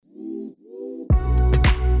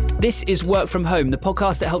This is Work From Home, the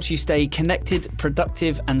podcast that helps you stay connected,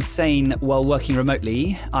 productive, and sane while working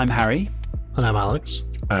remotely. I'm Harry. And I'm Alex.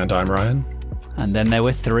 And I'm Ryan. And then there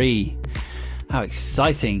were three. How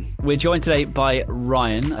exciting. We're joined today by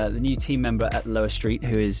Ryan, the new team member at Lower Street,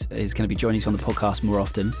 who is going to be joining us on the podcast more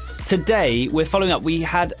often. Today, we're following up. We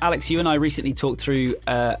had, Alex, you and I recently talked through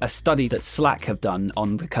a study that Slack have done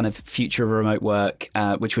on the kind of future of remote work,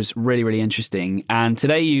 which was really, really interesting. And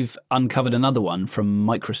today you've uncovered another one from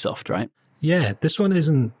Microsoft, right? Yeah, this one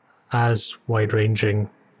isn't as wide-ranging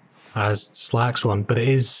as Slack's one, but it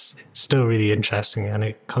is still really interesting, and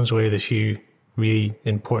it comes away with a few really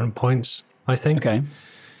important points, I think. Okay.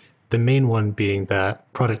 The main one being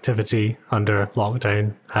that productivity under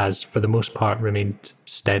lockdown has, for the most part, remained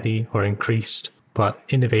steady or increased, but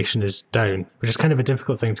innovation is down, which is kind of a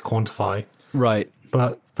difficult thing to quantify. Right.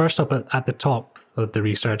 But first up at the top of the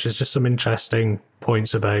research is just some interesting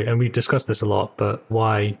points about, and we discussed this a lot, but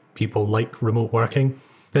why people like remote working.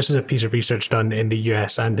 This is a piece of research done in the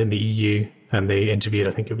US and in the EU, and they interviewed,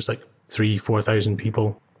 I think it was like 4,000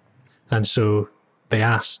 people. And so they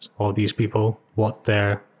asked all these people what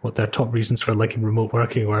their top reasons for liking remote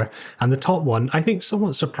working were. And the top one, I think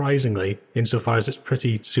somewhat surprisingly, insofar as it's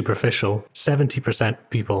pretty superficial, 70% of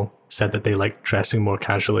people said that they liked dressing more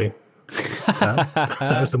casually.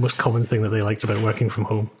 That was the most common thing that they liked about working from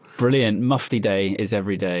home. Brilliant. Mufti day is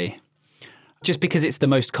every day. Just because it's the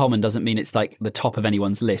most common doesn't mean it's like the top of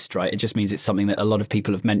anyone's list, right? It just means it's something that a lot of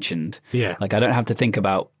people have mentioned. Yeah. Like I don't have to think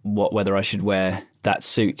about whether I should wear that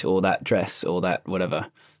suit or that dress or that whatever.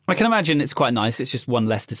 I can imagine it's quite nice. It's just one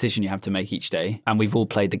less decision you have to make each day. And we've all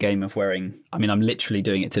played the game of wearing, I mean, I'm literally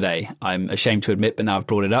doing it today. I'm ashamed to admit, but now I've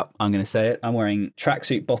brought it up. I'm going to say it. I'm wearing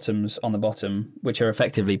tracksuit bottoms on the bottom, which are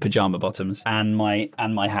effectively pajama bottoms, and my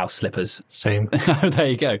house slippers. Same. There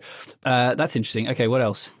you go. That's interesting. Okay, what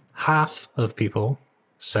else? Half of people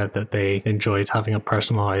said that they enjoyed having a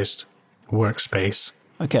personalized workspace.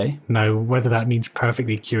 Okay. Now, whether that means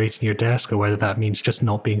perfectly curating your desk or whether that means just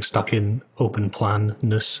not being stuck in open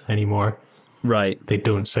plan-ness anymore, right, they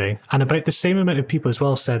don't say. And about the same amount of people as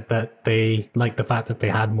well said that they liked the fact that they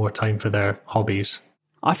had more time for their hobbies.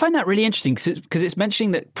 I find that really interesting because it's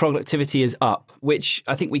mentioning that productivity is up, which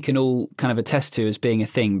I think we can all kind of attest to as being a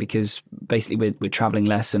thing, because basically we're traveling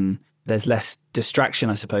less and there's less distraction,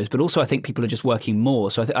 I suppose. But also I think people are just working more.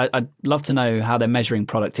 So I'd love to know how they're measuring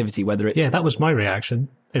productivity, whether it's... Yeah, that was my reaction,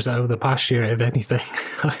 is that over the past year, if anything,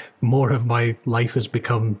 more of my life has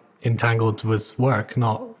become entangled with work,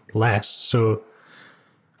 not less. So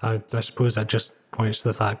I suppose that just points to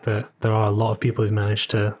the fact that there are a lot of people who've managed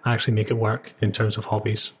to actually make it work in terms of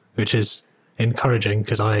hobbies, which is encouraging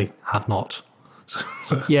because I have not.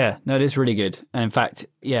 Yeah, no, it is really good. And in fact,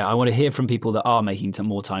 yeah, I want to hear from people that are making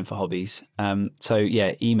more time for hobbies. So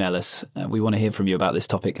yeah, email us. We want to hear from you about this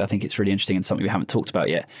topic. I think it's really interesting and something we haven't talked about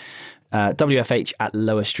yet.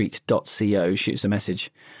 wfh@lowerstreet.co. Shoot us a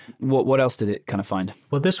message. What else did it kind of find?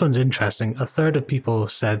 Well, this one's interesting. A third of people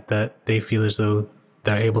said that they feel as though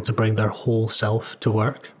they're able to bring their whole self to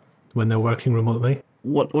work when they're working remotely.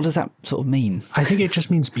 What does that sort of mean? I think it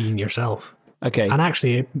just means being yourself. Okay. And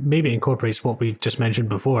actually, it maybe incorporates what we've just mentioned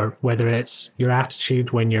before, whether it's your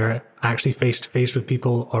attitude when you're actually face-to-face with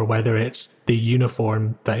people, or whether it's the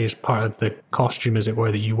uniform that is part of the costume, as it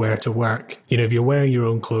were, that you wear to work. You know, if you're wearing your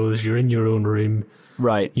own clothes, you're in your own room,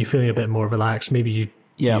 right, you're feeling a bit more relaxed, maybe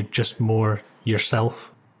you're just more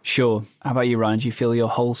yourself. Sure. How about you, Ryan? Do you feel your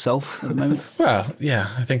whole self at the moment? Well, yeah,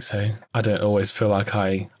 I think so. I don't always feel like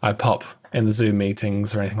I pop in the Zoom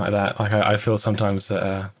meetings or anything like that. Like I feel sometimes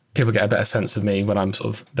that... people get a better sense of me when I'm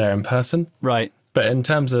sort of there in person. Right. But in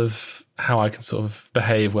terms of how I can sort of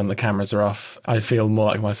behave when the cameras are off, I feel more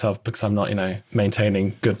like myself because I'm not,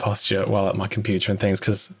 maintaining good posture while at my computer and things,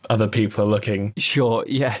 because other people are looking. Sure,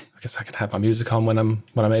 yeah. I guess I can have my music on when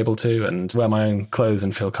I'm able to, and wear my own clothes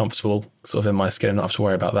and feel comfortable sort of in my skin and not have to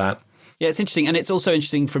worry about that. Yeah, it's interesting. And it's also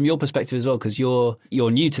interesting from your perspective as well, because you're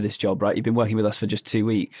new to this job, right? You've been working with us for just 2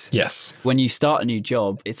 weeks. Yes. When you start a new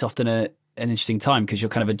job, it's often an interesting time because you're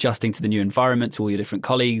kind of adjusting to the new environment, to all your different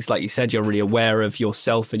colleagues. Like you said, you're really aware of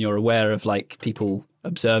yourself and you're aware of like people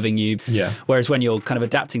observing you. Yeah. Whereas when you're kind of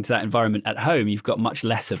adapting to that environment at home, you've got much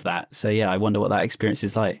less of that. So yeah, I wonder what that experience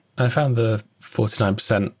is like. I found the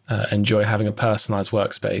 49% enjoy having a personalised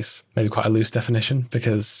workspace, maybe quite a loose definition,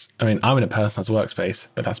 because I'm in a personalised workspace,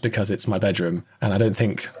 but that's because it's my bedroom. And I don't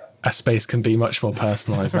think a space can be much more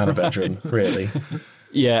personalised than a bedroom, really.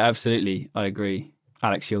 Yeah, absolutely. I agree.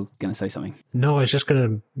 Alex, you're going to say something. No, I was just going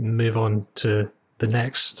to move on to the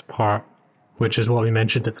next part, which is what we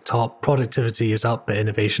mentioned at the top. Productivity is up, but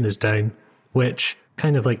innovation is down, which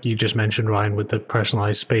kind of like you just mentioned, Ryan, with the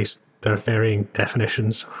personalized space, there are varying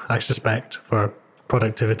definitions, I suspect, for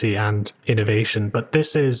productivity and innovation. But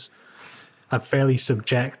this is a fairly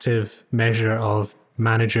subjective measure of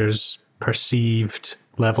managers' perceived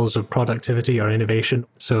levels of productivity or innovation.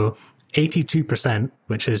 So 82%,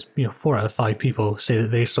 which is 4 out of 5 people, say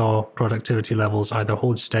that they saw productivity levels either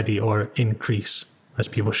hold steady or increase as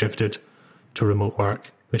people shifted to remote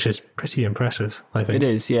work, which is pretty impressive, I think. It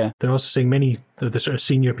is, yeah. They're also seeing many of the sort of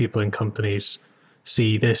senior people in companies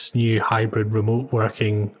see this new hybrid remote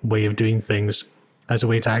working way of doing things as a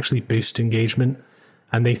way to actually boost engagement.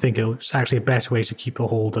 And they think it's actually a better way to keep a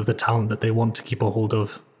hold of the talent that they want to keep a hold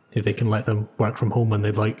of if they can let them work from home when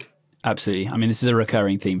they'd like. Absolutely. I mean, this is a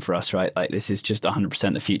recurring theme for us, right? Like, this is just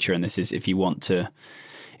 100% the future. And this is if you want to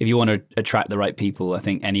attract the right people, I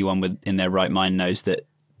think anyone in their right mind knows that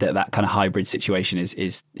kind of hybrid situation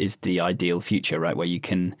is the ideal future, right? Where you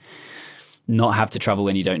can not have to travel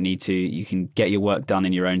when you don't need to. You can get your work done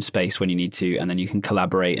in your own space when you need to, and then you can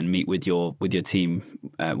collaborate and meet with your team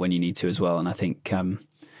when you need to as well. And I think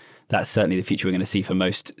that's certainly the future we're going to see for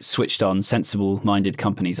most switched on, sensible-minded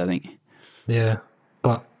companies, I think. Yeah,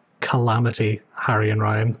 but calamity, Harry and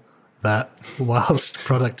Ryan, that whilst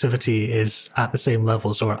productivity is at the same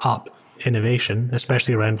levels or up, innovation,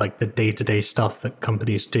 especially around like the day-to-day stuff that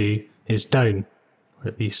companies do, is down. Or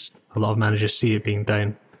at least a lot of managers see it being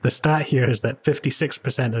down. The stat here is that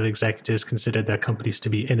 56% of executives considered their companies to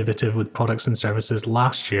be innovative with products and services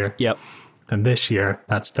last year. Yep. And this year,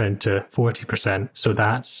 that's down to 40%. So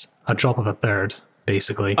that's a drop of a third,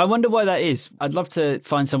 basically. I wonder why that is. I'd love to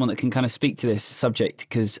find someone that can kind of speak to this subject,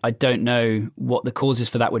 because I don't know what the causes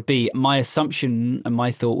for that would be. My assumption and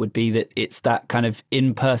my thought would be that it's that kind of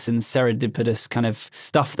in-person serendipitous kind of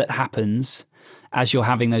stuff that happens as you're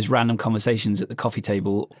having those random conversations at the coffee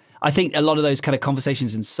table. I think a lot of those kind of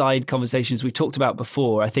conversations and side conversations we talked about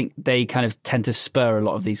before, I think they kind of tend to spur a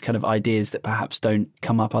lot of these kind of ideas that perhaps don't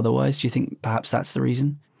come up otherwise. Do you think perhaps that's the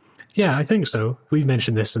reason? Yeah, I think so. We've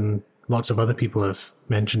mentioned this, and lots of other people have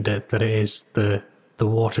mentioned it, that it is the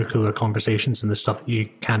water cooler conversations and the stuff that you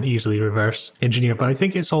can't easily reverse engineer. But I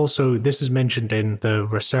think it's also, this is mentioned in the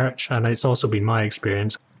research, and it's also been my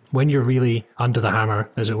experience, when you're really under the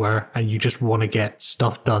hammer, as it were, and you just want to get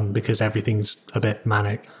stuff done because everything's a bit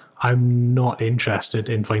manic, I'm not interested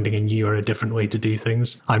in finding a new or a different way to do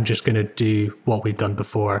things. I'm just going to do what we've done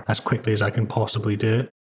before as quickly as I can possibly do it.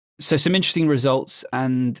 So some interesting results,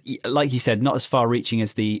 and like you said, not as far-reaching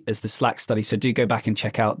as the Slack study. So do go back and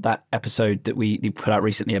check out that episode that we put out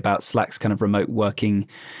recently about Slack's kind of remote working.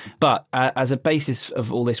 But as a basis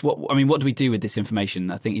of all this, what do we do with this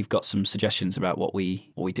information? I think you've got some suggestions about what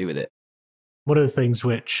we do with it. One of the things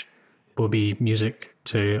which will be music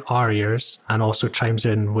to our ears and also chimes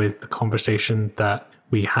in with the conversation that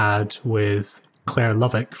we had with Claire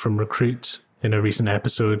Lovick from Recruit in a recent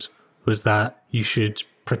episode was that you should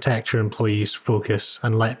protect your employees' focus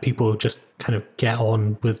and let people just kind of get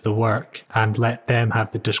on with the work and let them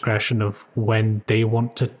have the discretion of when they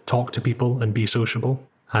want to talk to people and be sociable.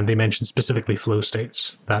 And they mentioned specifically flow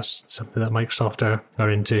states. That's something that Microsoft are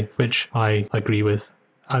into, which I agree with.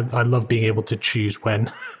 I love being able to choose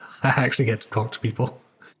when I actually get to talk to people.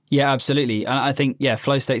 Yeah, absolutely. And I think,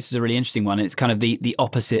 flow states is a really interesting one. It's kind of the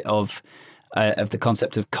opposite of the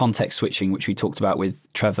concept of context switching, which we talked about with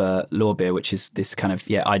Trevor Lorbeer, which is this kind of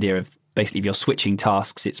idea of basically if you're switching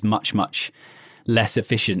tasks, it's much, much less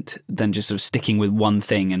efficient than just sort of sticking with one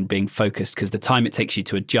thing and being focused, because the time it takes you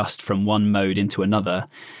to adjust from one mode into another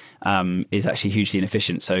is actually hugely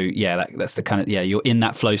inefficient. So that's the kind of, you're in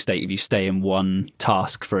that flow state if you stay in one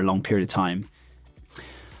task for a long period of time.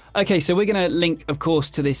 Okay, so we're going to link, of course,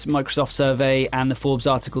 to this Microsoft survey and the Forbes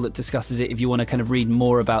article that discusses it if you want to kind of read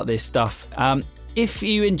more about this stuff. If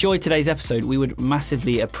you enjoyed today's episode, we would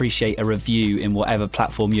massively appreciate a review in whatever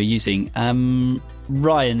platform you're using.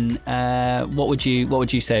 Ryan, what would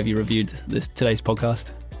you say if you reviewed today's podcast?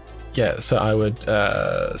 Yeah, so I would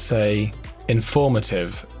say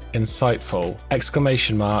informative, insightful, !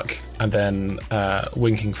 And then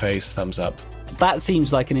winking face, thumbs up. That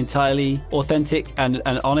seems like an entirely authentic and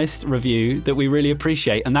honest review that we really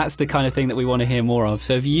appreciate. And that's the kind of thing that we want to hear more of.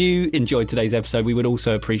 So if you enjoyed today's episode, we would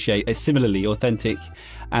also appreciate a similarly authentic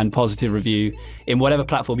and positive review in whatever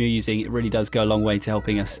platform you're using. It really does go a long way to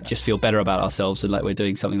helping us just feel better about ourselves and like we're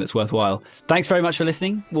doing something that's worthwhile. Thanks very much for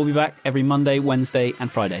listening. We'll be back every Monday, Wednesday, and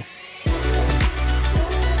Friday.